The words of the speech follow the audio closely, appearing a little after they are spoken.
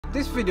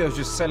This video is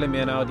just selling me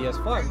an Audi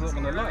S5, I'm not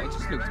gonna lie, it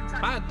just looks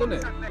bad, doesn't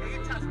it?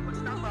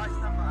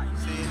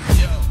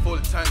 Full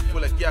tank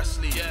full of gas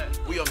leak.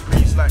 We on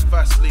grease like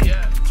Vaseline.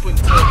 Twin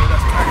turbo,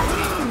 that's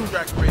taxi.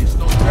 Drag race,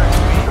 no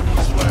drag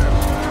me. Swerve.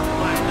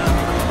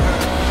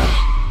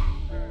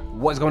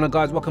 What is going on,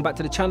 guys? Welcome back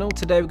to the channel.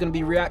 Today we're going to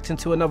be reacting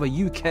to another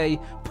UK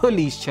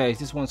police chase.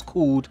 This one's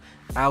called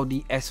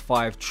Audi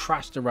S5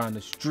 trashed around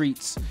the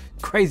streets.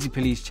 Crazy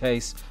police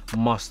chase,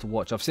 must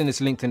watch. I've seen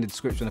this linked in the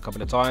description a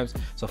couple of times,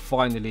 so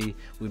finally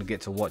we're gonna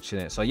get to watching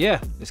it. So yeah,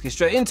 let's get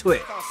straight into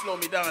it. Can't slow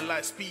me down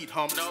like speed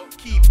humps.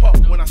 Keep up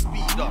when I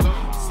speed up.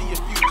 See your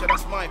future,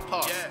 that's my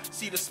past.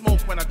 See the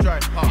smoke when I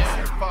drive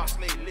past.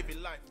 Fast lane,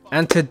 living life.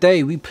 And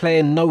today we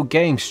playing no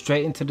game,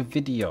 straight into the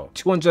video.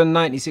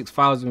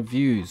 296,000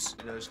 views.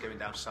 Those going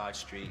down side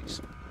streets.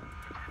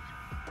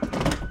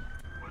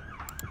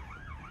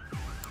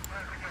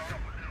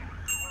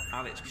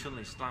 Alex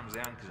suddenly slams the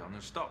anchors on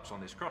and stops on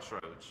this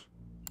crossroads.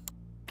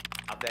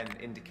 I then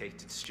indicated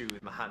to Stu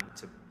with my hand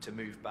to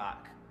move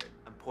back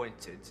and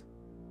pointed.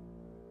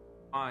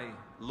 I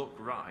look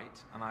right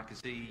and I can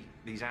see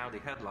these Audi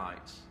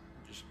headlights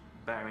just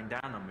bearing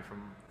down on me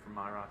from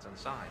my right hand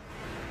side.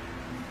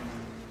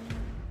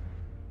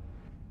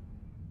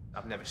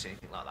 I've never seen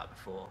anything like that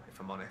before, if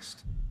I'm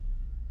honest.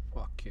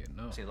 Fucking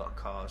no. I've seen a lot of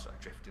cars like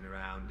drifting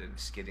around and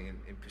skidding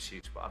in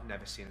pursuits, but I've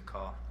never seen a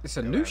car. It's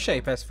a new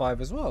shape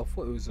S5 as well. I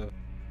thought it was a.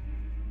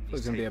 It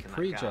was gonna be a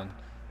pre-gen.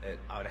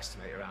 I would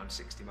estimate around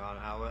 60 mile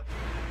an hour.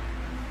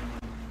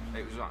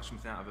 It was like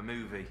something out of a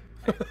movie.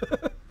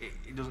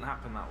 It doesn't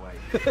happen that way.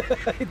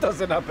 It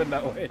doesn't happen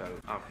that way. So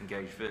I've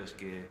engaged first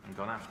gear and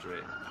gone after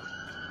it.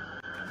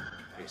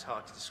 It's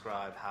hard to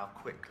describe how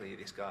quickly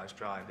this guy's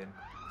driving.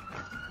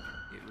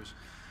 It was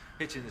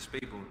hitting the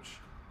speed bumps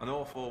and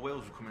all four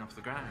wheels were coming off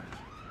the ground.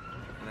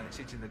 And then it's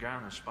hitting the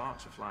ground and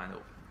sparks are flying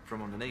up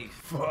from underneath.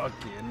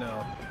 Fucking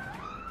no.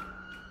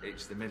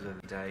 It's the middle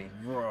of the day.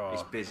 Bro.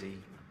 It's busy.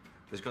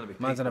 There's going to be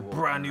man's in a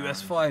brand new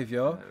S5,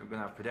 yo. We're going to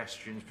have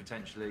pedestrians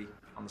potentially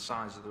on the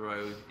sides of the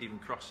road, even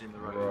crossing the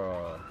road.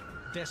 Bro.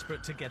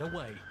 Desperate to get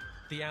away,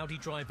 the Audi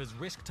driver's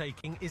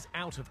risk-taking is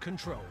out of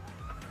control.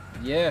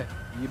 Yeah,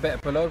 you better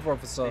pull over,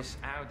 officer. This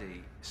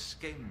Audi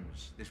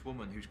skims this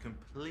woman who's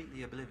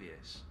completely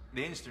oblivious.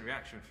 The instant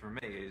reaction from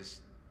me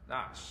is,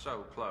 that's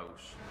so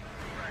close.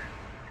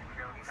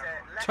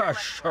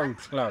 That's so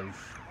close.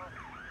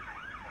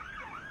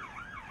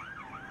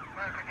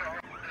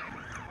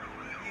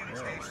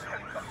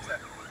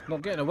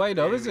 Not getting away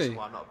though, is he? The reason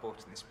why I'm not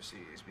aborting this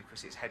pursuit is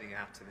because it's heading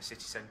out to the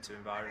city centre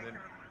environment.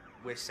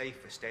 We're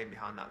safer staying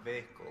behind that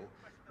vehicle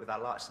with our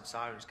lights and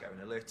sirens going,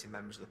 alerting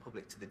members of the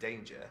public to the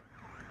danger.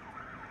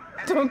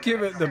 Don't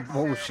give it the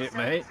bullshit,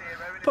 mate.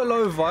 Pull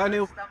over and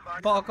he'll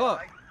park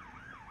up.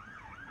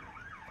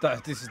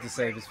 This is the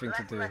safest thing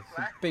to do. It's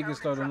the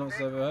biggest load of nuts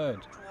I've ever heard.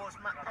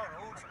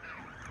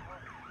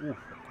 Ooh,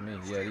 fuck me.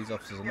 Yeah, these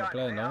officers are not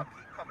playing now.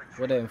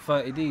 We're there in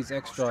 30Ds,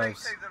 X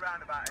drives.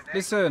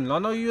 Listen, I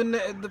know you're in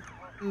the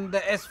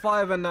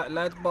S5 and that,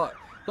 lad, but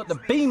got the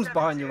beams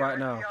behind you right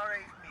now.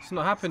 It's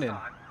not happening.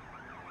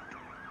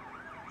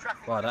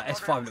 Wow, that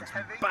S5 looks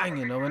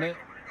banging though, innit?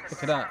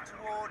 Look at that.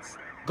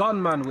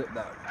 Gunman with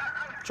that.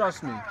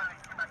 Trust me.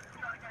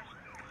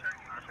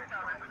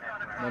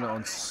 Man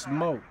on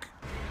smoke.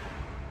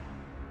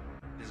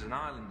 There's an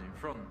island in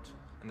front,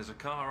 and there's a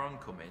car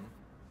oncoming,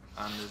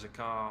 and there's a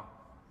car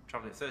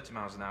travelling at 30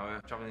 miles an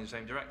hour, travelling in the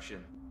same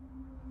direction.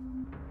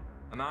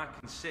 And I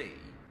can see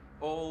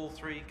all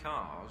three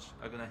cars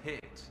are going to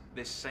hit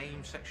this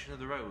same section of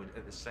the road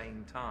at the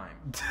same time.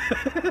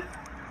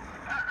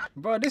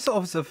 Bro, this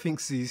officer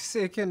thinks he's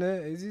sick,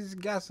 innit? He's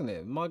gassing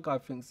it. My guy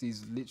thinks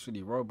he's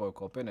literally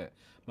Robocop, innit?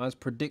 Man's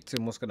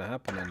predicting what's going to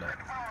happen in that.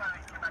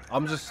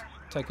 I'm just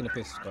taking a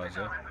piss, guys,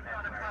 yeah?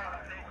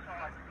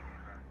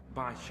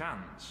 By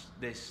chance,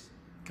 this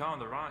car on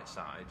the right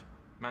side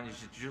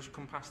managed to just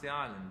come past the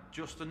island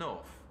just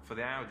enough for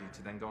the Audi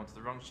to then go onto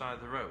the wrong side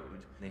of the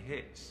road, and he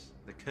hits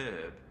the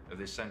curb of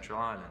this central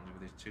island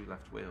with his two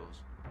left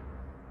wheels.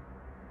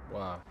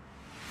 Wow.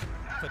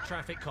 For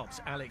traffic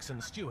cops Alex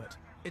and Stuart,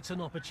 it's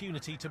an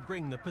opportunity to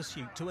bring the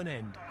pursuit to an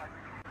end.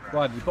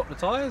 Why, did you pop the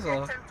tyres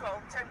or? 10-12,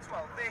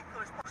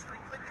 vehicle is possibly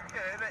clipped the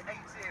curb at 80.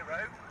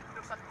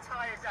 Looks like the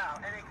tyre's out,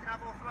 and it can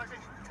have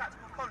authorisation for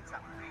tactical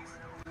contact, please.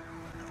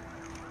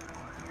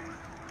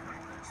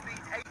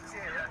 Speed 80.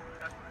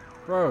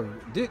 Bro,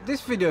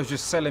 this video is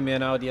just selling me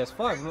an Audi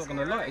S5, I'm not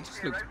gonna lie, it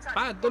just looks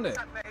bad, doesn't it?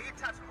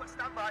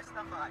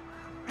 Stand by.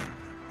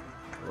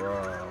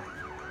 Bro,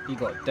 he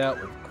got dealt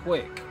with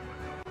quick.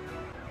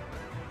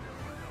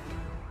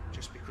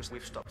 Just because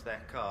we've stopped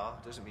their car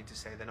doesn't mean to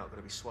say they're not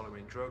going to be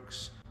swallowing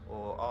drugs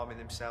or arming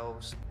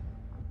themselves.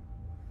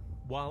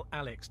 While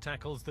Alex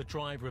tackles the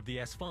driver of the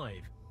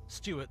S5,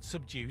 Stuart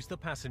subdues the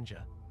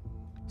passenger.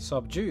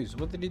 Subdues?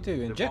 What did he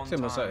do? Inject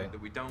him or something?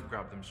 That we don't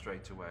grab them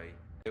straight away.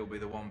 It'll be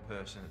the one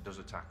person that does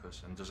attack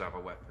us and does have a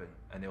weapon,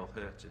 and they'll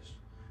hurt us,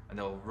 and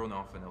they'll run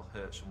off and they'll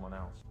hurt someone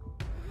else.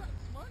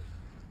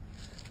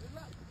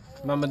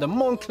 Remember the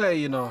Montclair,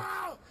 you know.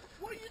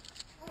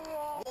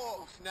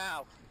 Walk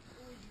now.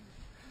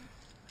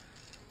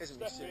 Isn't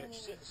me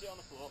serious? Sit on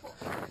the floor.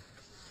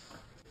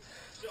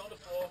 Sit on the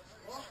floor.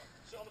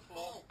 Sit on the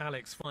floor.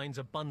 Alex finds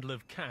a bundle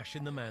of cash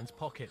in the man's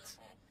pockets.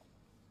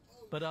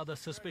 But other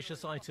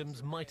suspicious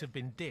items might have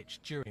been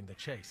ditched during the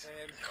chase.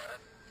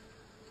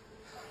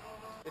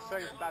 They're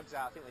throwing some bags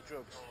out, I think they're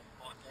drugs.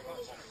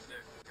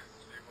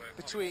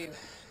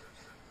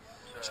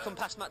 Just come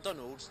past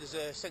McDonald's, there's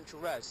a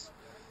central res.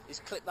 He's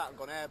clipped that and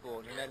gone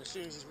airborne, and then as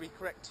soon as he's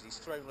recorrected, he's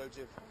thrown loads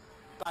of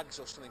bags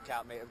or something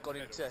out, mate. Have gone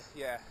into,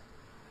 yeah.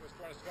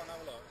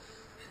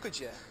 Could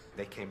you?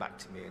 They came back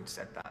to me and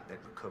said that they'd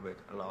recovered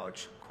a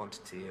large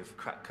quantity of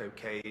crack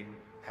cocaine,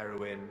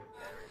 heroin.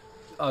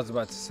 I was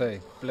about to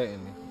say,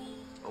 blatantly.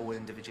 All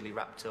individually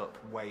wrapped up,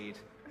 weighed,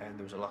 and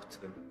there was a lot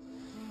to them.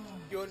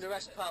 You're under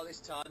arrest, pal, this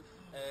time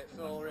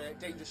for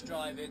dangerous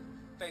driving,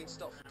 failing to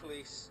stop for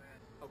police.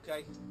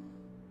 Okay.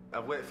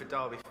 I've worked for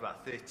Derby for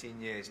about 13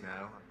 years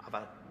now. I've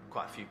had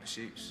quite a few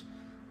pursuits,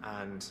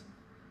 and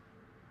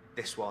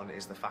this one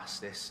is the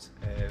fastest,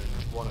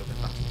 one of the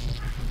fastest.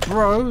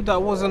 Bro,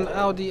 that was an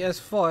Audi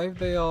S5.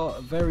 They are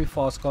very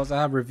fast cars. I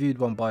have reviewed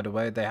one, by the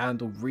way. They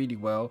handled really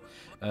well,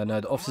 and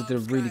the officers did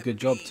a really good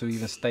job to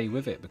even stay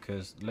with it,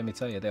 because let me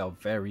tell you, they are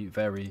very,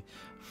 very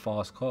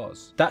fast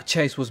cars. That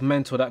chase was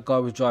mental. That guy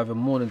was driving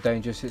more than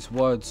dangerous. It's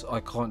words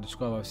I can't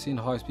describe. I've seen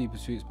high-speed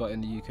pursuits, but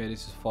in the UK,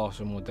 this is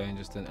faster and more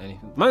dangerous than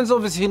anything. Man's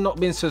obviously not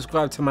been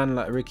subscribed to man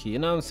like Ricky, you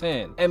know what I'm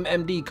saying?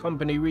 MMD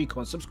Company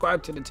Recon,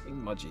 subscribe to the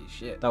team, my G.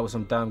 Shit, that was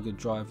some damn good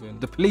driving.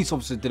 The police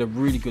officer did a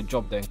really good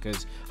job then,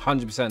 because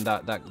 100%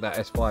 that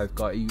S5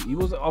 guy, he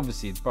was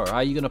obviously, bro, how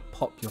are you gonna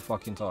pop your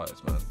fucking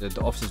tires, man?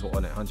 The officers were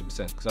on it 100%,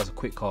 because that's a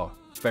quick car.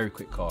 Very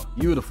quick car.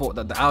 You would have thought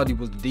that the Audi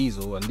was the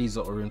diesel and these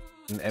are in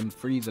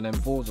M3s and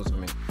M4s or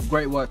something.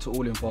 Great work to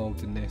all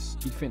involved in this.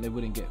 You'd think they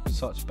wouldn't get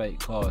such bait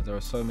cars. There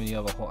are so many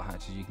other hot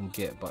hatches you can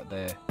get, but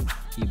they're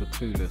either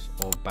clueless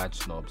or badge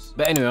snobs.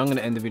 But anyway, I'm going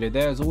to end the video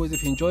there. As always,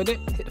 if you enjoyed it,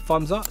 hit the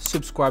thumbs up,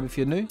 subscribe if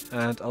you're new,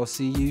 and I'll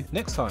see you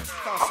next time.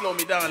 Can't slow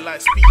me down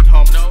like speed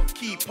humps. No.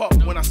 Keep up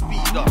when I speed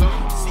up.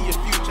 No. See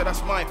your future,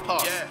 that's my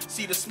past. Yeah.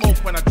 See the smoke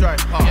when I drive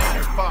past.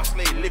 Yeah. Fast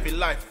lane, living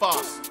life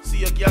fast.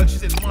 See a girl,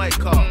 she's in my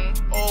car.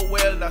 Oh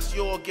well, that's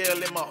your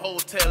girl in my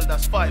hotel,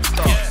 that's 5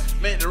 stars. Yeah.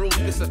 Make the rules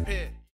disappear.